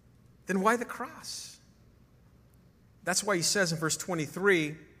 then why the cross? That's why he says in verse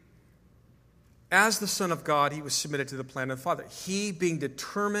 23, as the Son of God, he was submitted to the plan of the Father. He being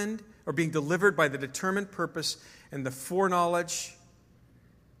determined, or being delivered by the determined purpose and the foreknowledge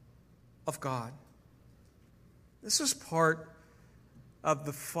of God. This was part of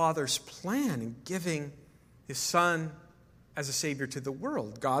the Father's plan in giving his Son as a Savior to the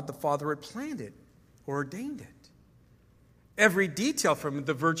world. God the Father had planned it, or ordained it. Every detail from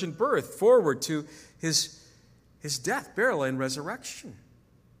the virgin birth forward to his death, burial, and resurrection.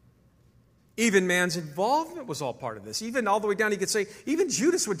 Even man's involvement was all part of this. Even all the way down, you could say, even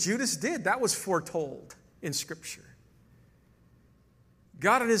Judas, what Judas did, that was foretold in Scripture.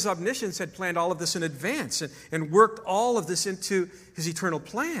 God in his omniscience had planned all of this in advance and worked all of this into his eternal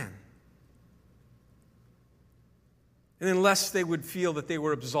plan. And unless they would feel that they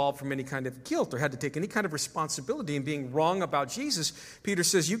were absolved from any kind of guilt or had to take any kind of responsibility in being wrong about Jesus, Peter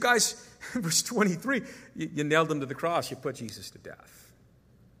says, you guys, verse 23, you nailed him to the cross, you put Jesus to death.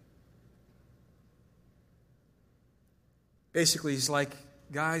 Basically, he's like,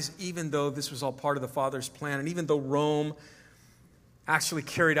 guys, even though this was all part of the Father's plan, and even though Rome actually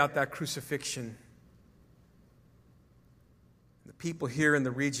carried out that crucifixion, the people here in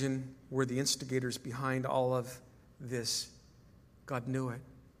the region were the instigators behind all of this. God knew it.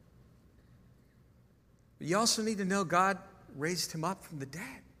 But you also need to know God raised him up from the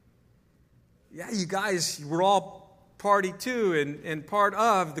dead. Yeah, you guys were all party to and part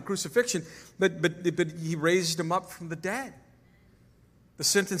of the crucifixion, but he raised him up from the dead. The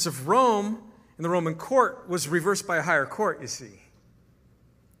sentence of Rome in the Roman court was reversed by a higher court, you see,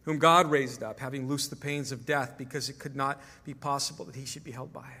 whom God raised up, having loosed the pains of death, because it could not be possible that he should be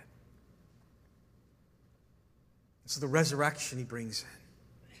held by it. So the resurrection he brings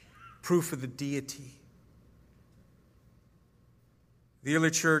in, proof of the deity. The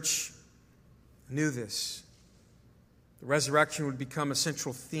early church knew this. The resurrection would become a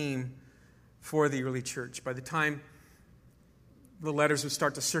central theme for the early church. By the time the letters would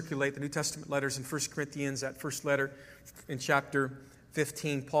start to circulate, the New Testament letters in 1 Corinthians, that first letter in chapter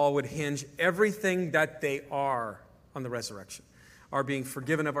 15, Paul would hinge everything that they are on the resurrection. Our being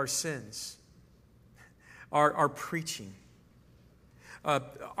forgiven of our sins, our preaching,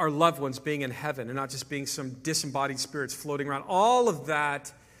 our loved ones being in heaven and not just being some disembodied spirits floating around. All of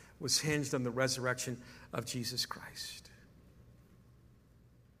that was hinged on the resurrection of Jesus Christ.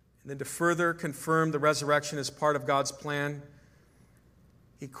 And then to further confirm the resurrection as part of God's plan,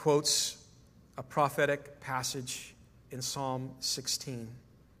 he quotes a prophetic passage in Psalm 16.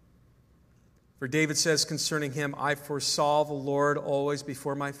 For David says concerning him, I foresaw the Lord always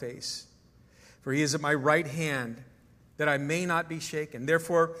before my face, for he is at my right hand, that I may not be shaken.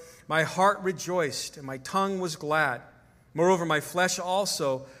 Therefore my heart rejoiced, and my tongue was glad. Moreover, my flesh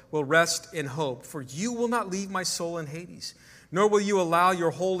also will rest in hope, for you will not leave my soul in Hades, nor will you allow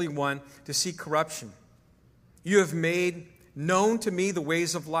your Holy One to see corruption. You have made known to me the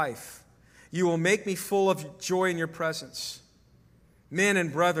ways of life. You will make me full of joy in your presence. Men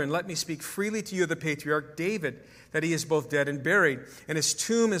and brethren, let me speak freely to you of the patriarch David, that he is both dead and buried, and his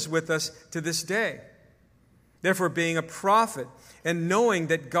tomb is with us to this day. Therefore, being a prophet, and knowing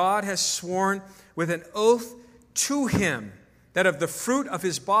that God has sworn with an oath to him, that of the fruit of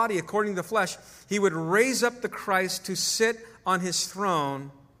his body, according to the flesh, he would raise up the Christ to sit on his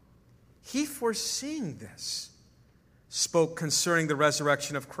throne, he, foreseeing this, spoke concerning the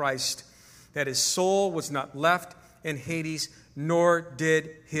resurrection of Christ, that his soul was not left in Hades, nor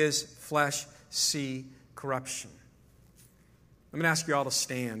did his flesh see corruption. I'm going to ask you all to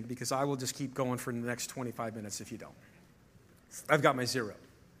stand, because I will just keep going for the next 25 minutes if you don't. I've got my zero.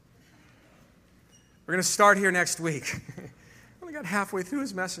 We're going to start here next week. Only got halfway through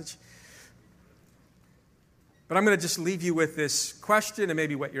his message. But I'm going to just leave you with this question and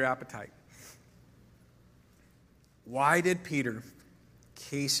maybe whet your appetite. Why did Peter,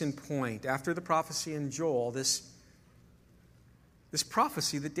 case in point, after the prophecy in Joel, this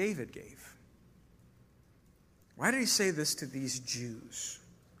prophecy that David gave, why did he say this to these Jews?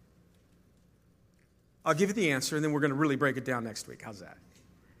 I'll give you the answer, and then we're going to really break it down next week. How's that?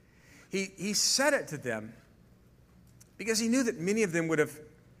 He said it to them because he knew that many of them would have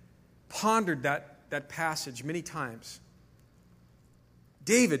pondered that passage many times.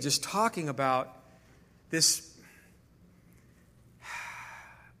 David just talking about this,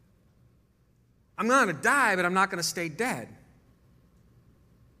 I'm going to die, but I'm not going to stay dead.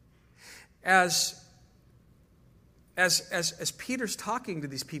 As Peter's talking to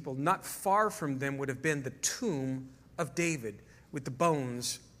these people, not far from them would have been the tomb of David with the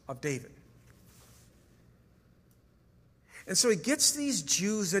bones of David. And so he gets these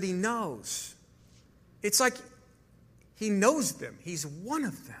Jews that he knows. It's like he knows them. He's one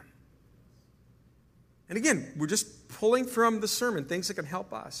of them. And again, we're just pulling from the sermon things that can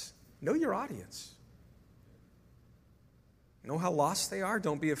help us. Know your audience. Know how lost they are.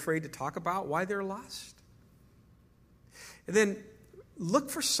 Don't be afraid to talk about why they're lost. And then look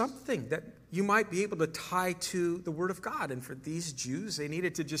for something that you might be able to tie to the Word of God. And for these Jews, they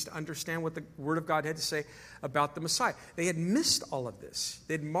needed to just understand what the Word of God had to say about the Messiah. They had missed all of this.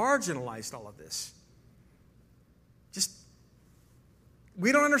 They had marginalized all of this.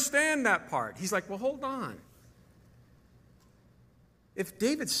 We don't understand that part. He's like, well, hold on. If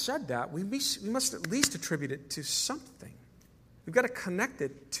David said that, we must at least attribute it to something. We've got to connect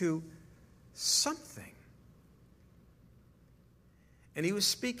it to something. And he was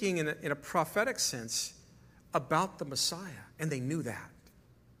speaking in a prophetic sense about the Messiah, and they knew that.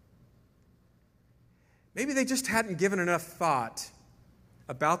 Maybe they just hadn't given enough thought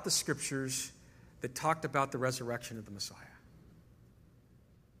about the scriptures that talked about the resurrection of the Messiah.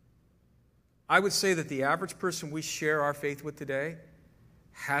 I would say that the average person we share our faith with today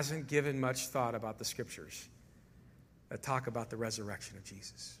hasn't given much thought about the scriptures that talk about the resurrection of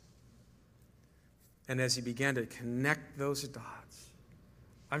Jesus. And as he began to connect those dots,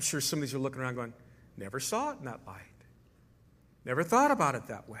 I'm sure some of these are looking around going, never saw it in that light. Never thought about it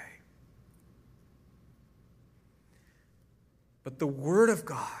that way. But the Word of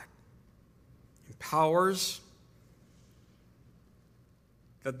God empowers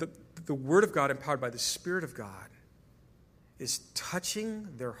that the Word of God, empowered by the Spirit of God, is touching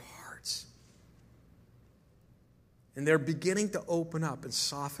their hearts. And they're beginning to open up and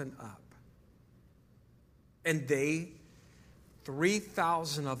soften up. And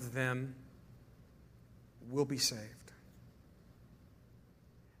 3,000 of them will be saved.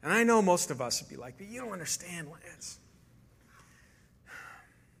 And I know most of us would be like, but you don't understand, Lance.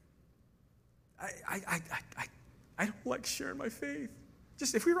 I don't like sharing my faith.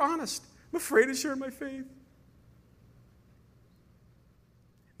 Just if we were honest, I'm afraid to share my faith.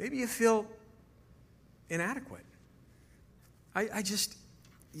 Maybe you feel inadequate. I just,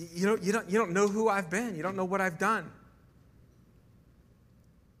 you don't know who I've been. You don't know what I've done.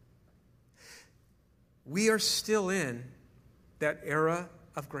 We are still in that era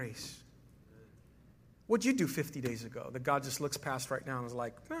of grace. What'd you do 50 days ago that God just looks past right now and is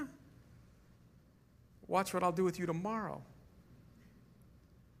like, watch what I'll do with you tomorrow?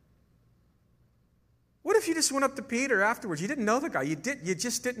 What if you just went up to Peter afterwards? You didn't know the guy. You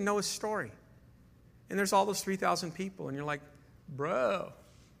just didn't know his story. And there's all those 3,000 people, and you're like, bro,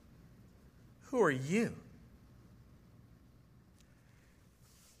 who are you?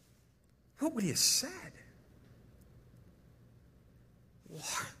 What would he have said?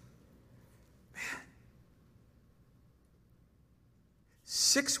 What? Man.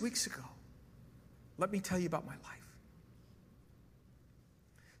 6 weeks ago, let me tell you about my life.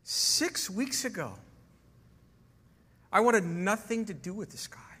 6 weeks ago, I wanted nothing to do with this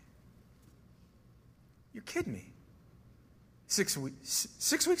guy. You're kidding me. 6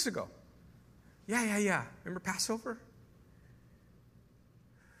 weeks ago. Yeah. Remember Passover?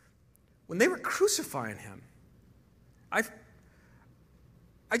 When they were crucifying him, I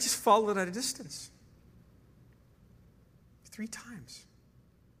just followed at a distance. 3 times.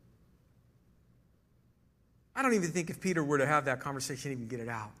 I don't even think if Peter were to have that conversation, he'd even get it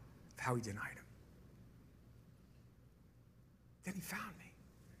out of how he denied him. Then he found me.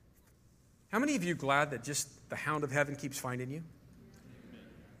 How many of you are glad that just the hound of heaven keeps finding you?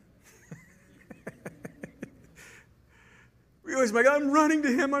 We always like, I'm running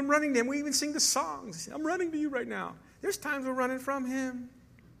to him. We even sing the songs. I'm running to you right now. There's times we're running from him.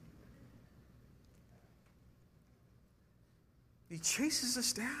 He chases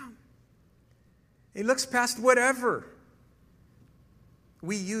us down. He looks past whatever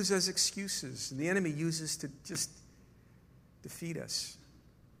we use as excuses, and the enemy uses to just defeat us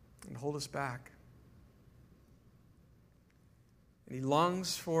and hold us back. And he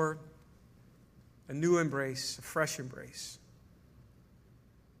longs for a new embrace, a fresh embrace.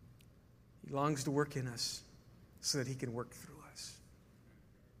 He longs to work in us so that he can work through us.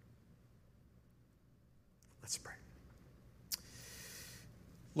 Let's pray.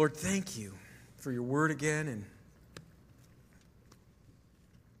 Lord, thank you for your word again, and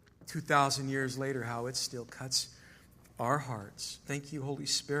 2,000 years later, how it still cuts our hearts. Thank you, Holy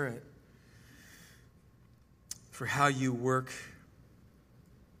Spirit, for how you work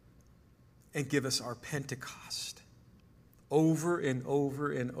and give us our Pentecost over and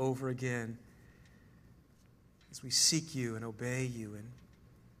over and over again as we seek you and obey you and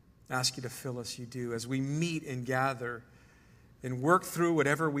ask you to fill us. You do. As we meet and gather and work through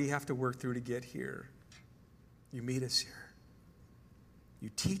whatever we have to work through to get here, you meet us here. You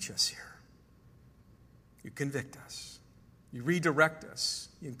teach us here. You convict us. You redirect us.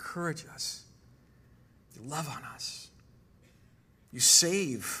 You encourage us. You love on us. You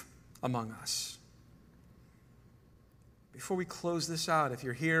save among us. Before we close this out, if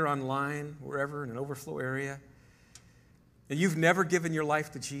you're here online, wherever, in an overflow area, and you've never given your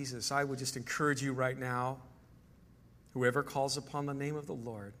life to Jesus, I would just encourage you right now, whoever calls upon the name of the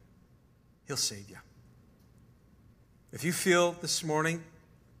Lord, he'll save you. If you feel this morning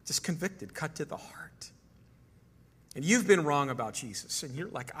just convicted, cut to the heart, and you've been wrong about Jesus, and you're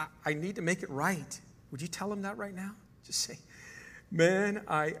like, I need to make it right, would you tell him that right now? Just say, man,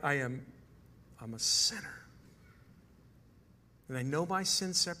 I'm a sinner. And I know my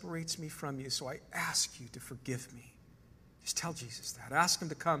sin separates me from you, so I ask you to forgive me. Just tell Jesus that. Ask him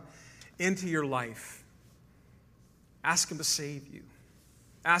to come into your life. Ask him to save you.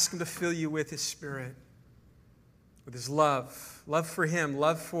 Ask him to fill you with his Spirit, with his love. Love for him,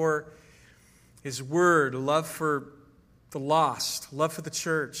 love for his word, love for the lost, love for the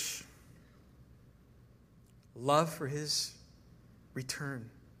church, love for his return.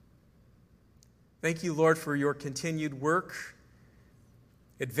 Thank you, Lord, for your continued work,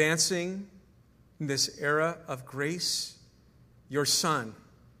 advancing in this era of grace, your Son,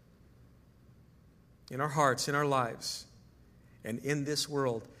 in our hearts, in our lives, and in this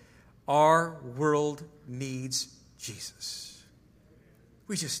world. Our world needs Jesus.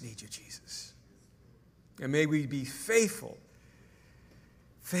 We just need you, Jesus. And may we be faithful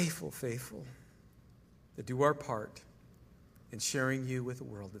to do our part in sharing you with a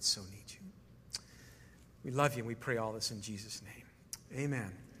world that so needs you. We love you and we pray all this in Jesus' name.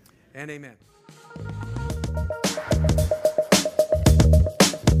 Amen and amen.